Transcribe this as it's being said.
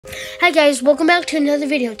Hi guys, welcome back to another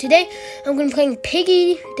video. Today, I'm going to be playing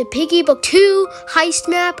Piggy, the Piggy Book 2 Heist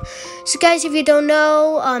map. So guys, if you don't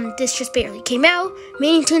know, this just barely came out.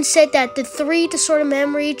 Meaning Toon said that the 3 Disordered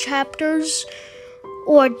Memory chapters,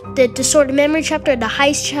 or the Disordered Memory chapter, the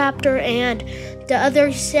Heist chapter, and the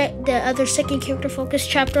other second character focus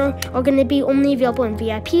chapter are going to be only available in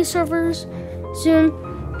VIP servers soon.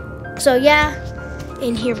 So yeah.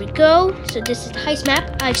 And here we go. So this is the heist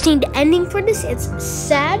map. I've seen the ending for this. It's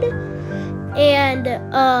sad. And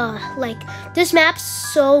like this map's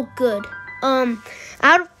so good. I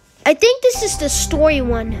think this is the story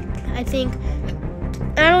one. I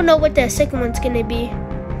don't know what the second one's gonna be.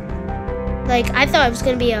 Like I thought it was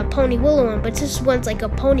gonna be a Pony Willow one, but this one's like a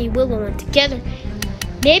Pony Willow one together.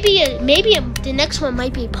 Maybe the next one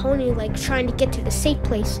might be a Pony like trying to get to the safe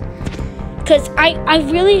place. Because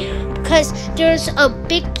there's a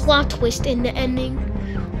big plot twist in the ending,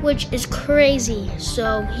 which is crazy.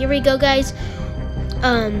 So here we go, guys.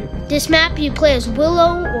 This map you play as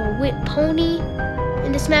Willow or with Pony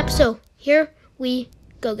in this map. So here we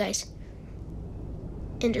go, guys.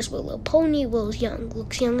 And there's Willow. Pony. Willow's young,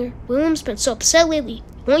 looks younger. William's been so upset lately.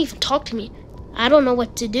 He won't even talk to me. I don't know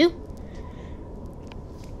what to do.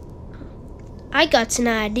 I got an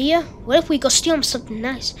idea. What if we go steal him something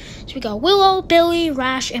nice? So we got Willow, Billy,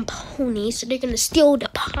 Rash, and Pony. So they're gonna steal the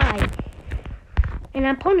pie. And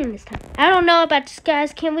I'm Pony this time. I don't know about this,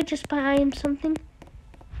 guys. Can't we just buy him something?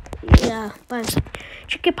 Yeah, buy him something.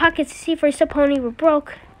 Check your pockets to see if it's a Pony. We're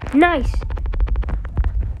broke. Nice.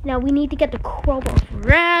 Now we need to get the crowbar for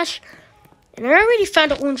Rash. And I already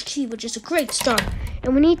found the orange key, which is a great start.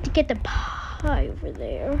 And we need to get the pie over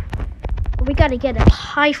there. We gotta get a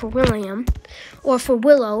pie for William, or for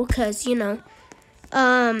Willow, cause you know.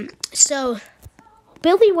 So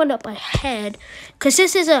Billy went up ahead, cause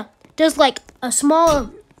there's like a small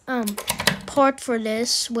part for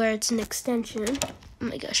this where it's an extension. Oh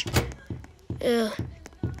my gosh. Go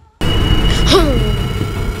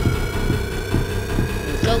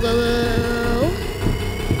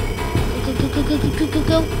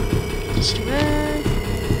go. Just run.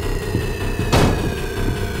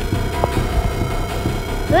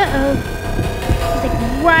 Uh-oh. He's like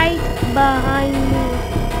right behind me.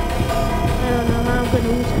 I don't know how I'm going to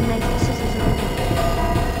use a knife. This is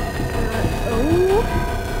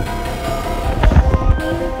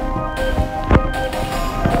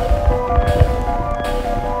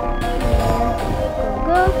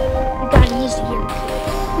Go. We gotta use the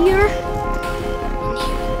here. And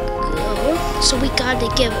here we go. So we gotta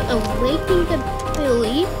give awakening to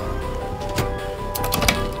Billy.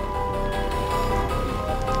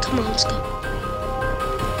 Come on, let's go.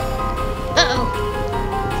 Uh-oh.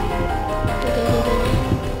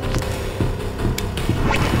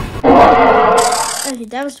 Go. Okay,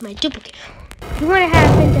 that was my duplicate. You want to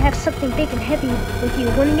have something big and heavy with you,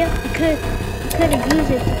 wouldn't you? You could have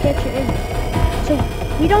used it to get you in. So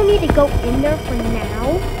we don't need to go in there for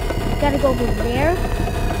now. We gotta go over there.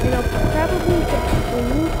 And I'll probably get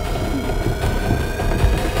food.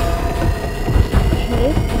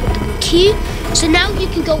 Okay, key. So now you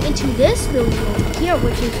can go into this building over here,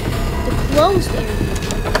 which is the closed area.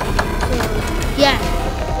 So, yeah.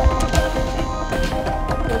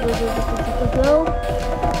 Go.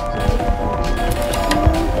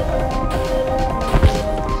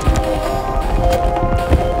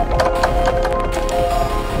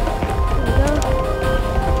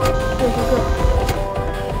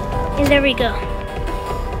 And there we go.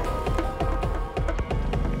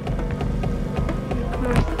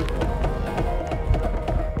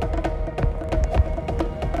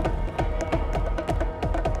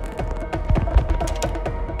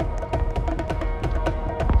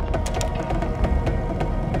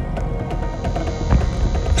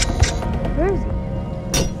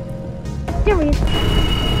 There he is.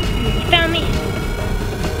 He found me.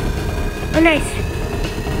 Oh, nice.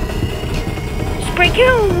 Spray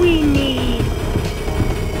kill we need.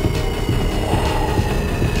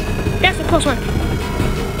 That's a close one.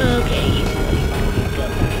 Okay, here we go.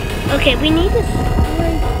 Okay, we need to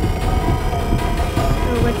spray.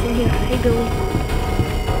 Oh, what's in here? Hey, Billy.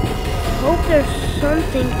 Hope there's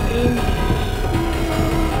something in here.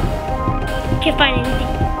 Can't find anything.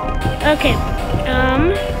 Okay,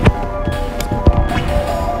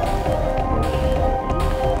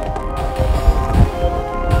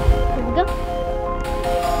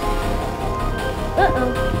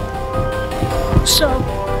 so,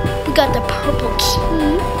 we got the purple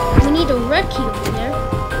key. We need a red key over there.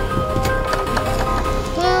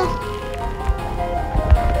 Well,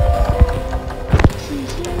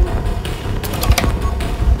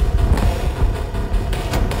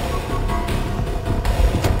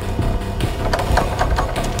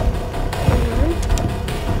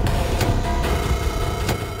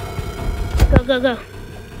 go, go.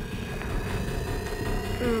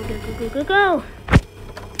 Go, go, go, go, go.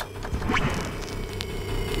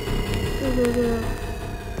 Go, go, go.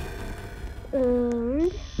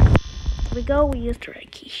 And here we go. We use the right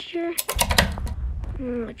key here.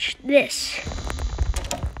 Watch this.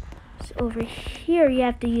 So over here, you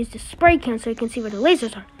have to use the spray can so you can see where the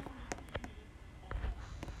lasers are.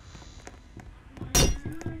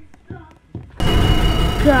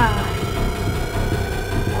 God.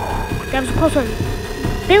 That was a close one.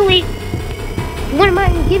 Billy, you wouldn't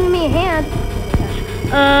mind giving me a hand?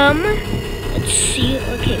 Let's see.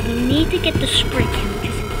 Okay, we need to get the spray can, which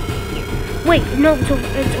is here. Wait, no, it's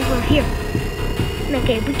over here.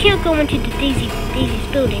 Okay, we can't go into the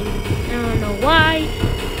Daisy's building. I don't know why,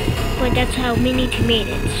 but that's how we need to make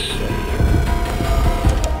it. So.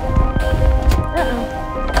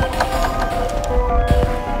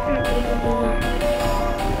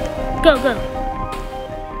 Go, go.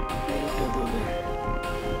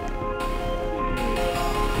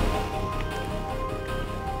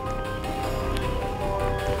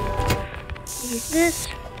 Use this.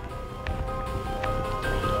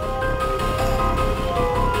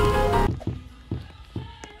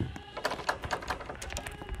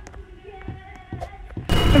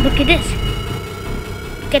 And look at this.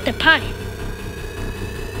 Get the pie.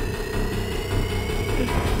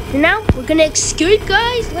 So now we're gonna escape,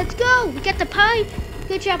 guys. Let's go. We got the pie.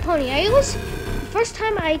 Good job, Pony. First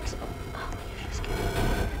time I.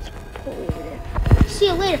 See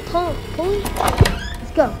you later, Pony.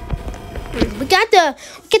 Let's go. We got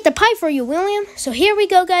the pie for you, William. So here we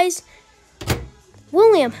go, guys.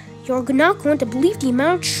 William, you're not going to believe the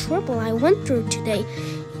amount of trouble I went through today.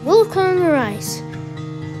 You will close your eyes.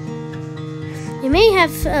 It may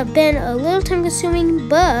have been a little time consuming,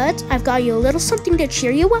 but I've got you a little something to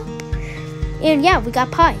cheer you up. And yeah, we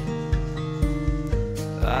got pie.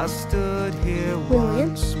 I stood here William,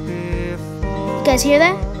 once before. you guys hear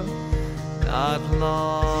that?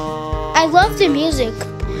 I love the music.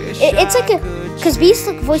 It's like because we used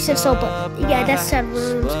to voice it so, but yeah, that's sad.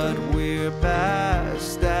 William's good.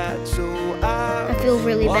 I feel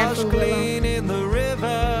really bad for Willow.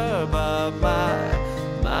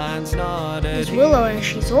 There's Willow and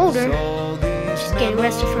she's older. She's getting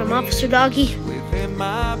arrested from Officer Doggy. Within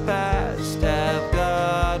my past have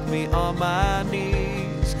got me on my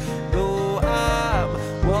knees. Though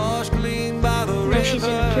I'm washed clean by the river. Now she's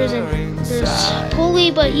in prison. There's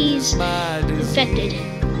Pony, but he's infected. He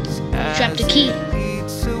dropped a key.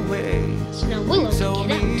 So now Willow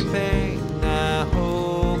can get out.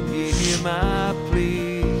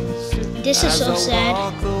 This is so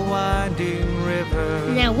sad.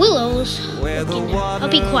 Now Willow's looking out. I'll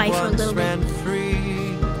be quiet for a little bit.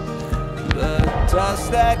 The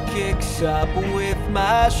dust that kicks up with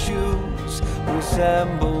my shoes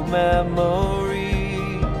resemble memories,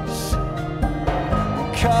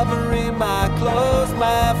 covering my clothes,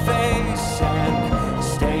 my face, and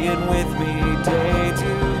staying with me day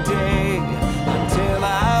to day until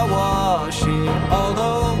I wash it all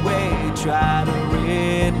away. Try to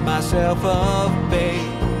rid myself of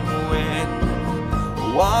pain when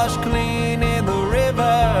washed clean in the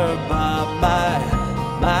river, but my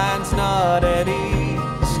mind's not at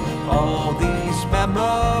ease. All these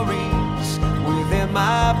memories within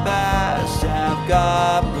my past have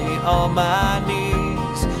got me on my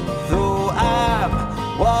knees. Though I'm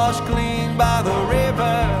washed clean by the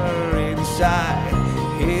river, inside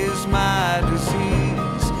is my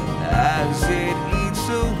disease. As it eats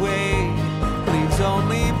away, leaves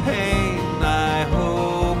only pain. I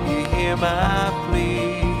hope you hear my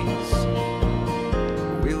pleas.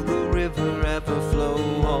 Will the river ever flow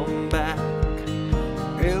on back,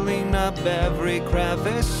 filling up every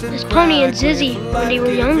crevice and There's Pony and Zizzy when they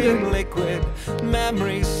were younger. Liquid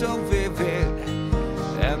memories so vivid,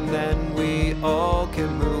 and then we all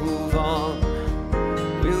can move on.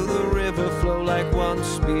 Will the river flow like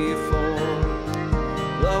once before,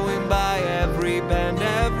 blowing by every bend,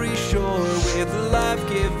 every shore, with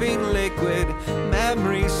life-giving liquid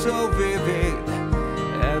memories so vivid,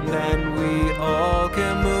 and then we all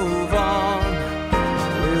can move on.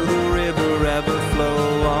 Will the river ever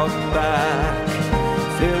flow on back,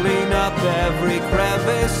 filling up every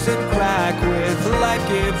crevice and crack with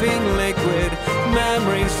life-giving liquid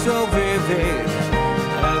memories so vivid,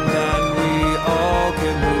 and then we all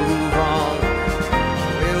can move on.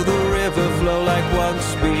 Will the river flow like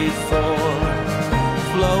once before,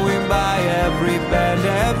 flowing by every bend,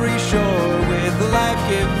 every shore, with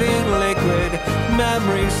life-giving liquid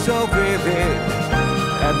memories so vivid,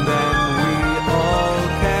 and then we all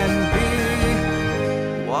can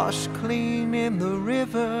be washed clean in the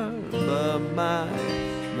river, but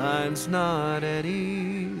my mind's not at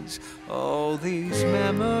ease. All these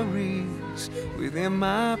memories within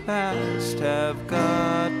my past have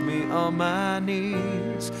got me on my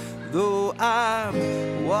knees. Though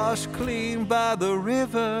I'm washed clean by the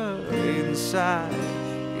river, inside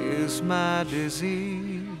is my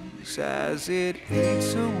disease. As it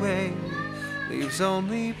eats away, leaves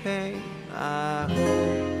only pain. I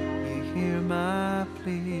hope you hear my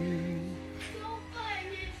plea.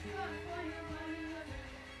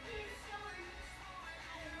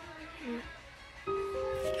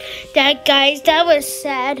 Guys, that was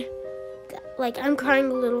sad. Like, I'm crying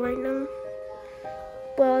a little right now.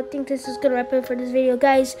 Well, I think this is gonna wrap it for this video,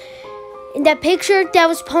 guys. In that picture, that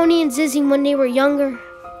was Pony and Zizzy when they were younger.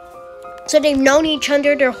 So they've known each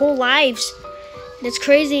other their whole lives. That's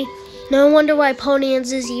crazy. No wonder why Pony and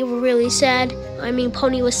Zizzy were really sad. I mean,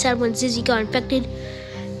 Pony was sad when Zizzy got infected.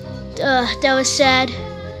 That was sad.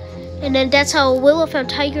 And then that's how Willow found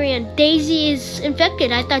Tigrey and Daisy is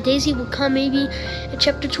infected. I thought Daisy would come maybe in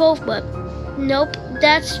chapter 12, but nope.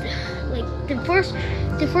 That's like the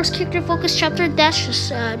first character focus chapter. That's just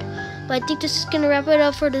sad. But I think this is gonna wrap it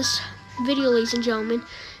up for this video, ladies and gentlemen.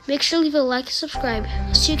 Make sure to leave a like and subscribe.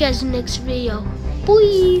 I'll see you guys in the next video.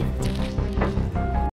 Bye.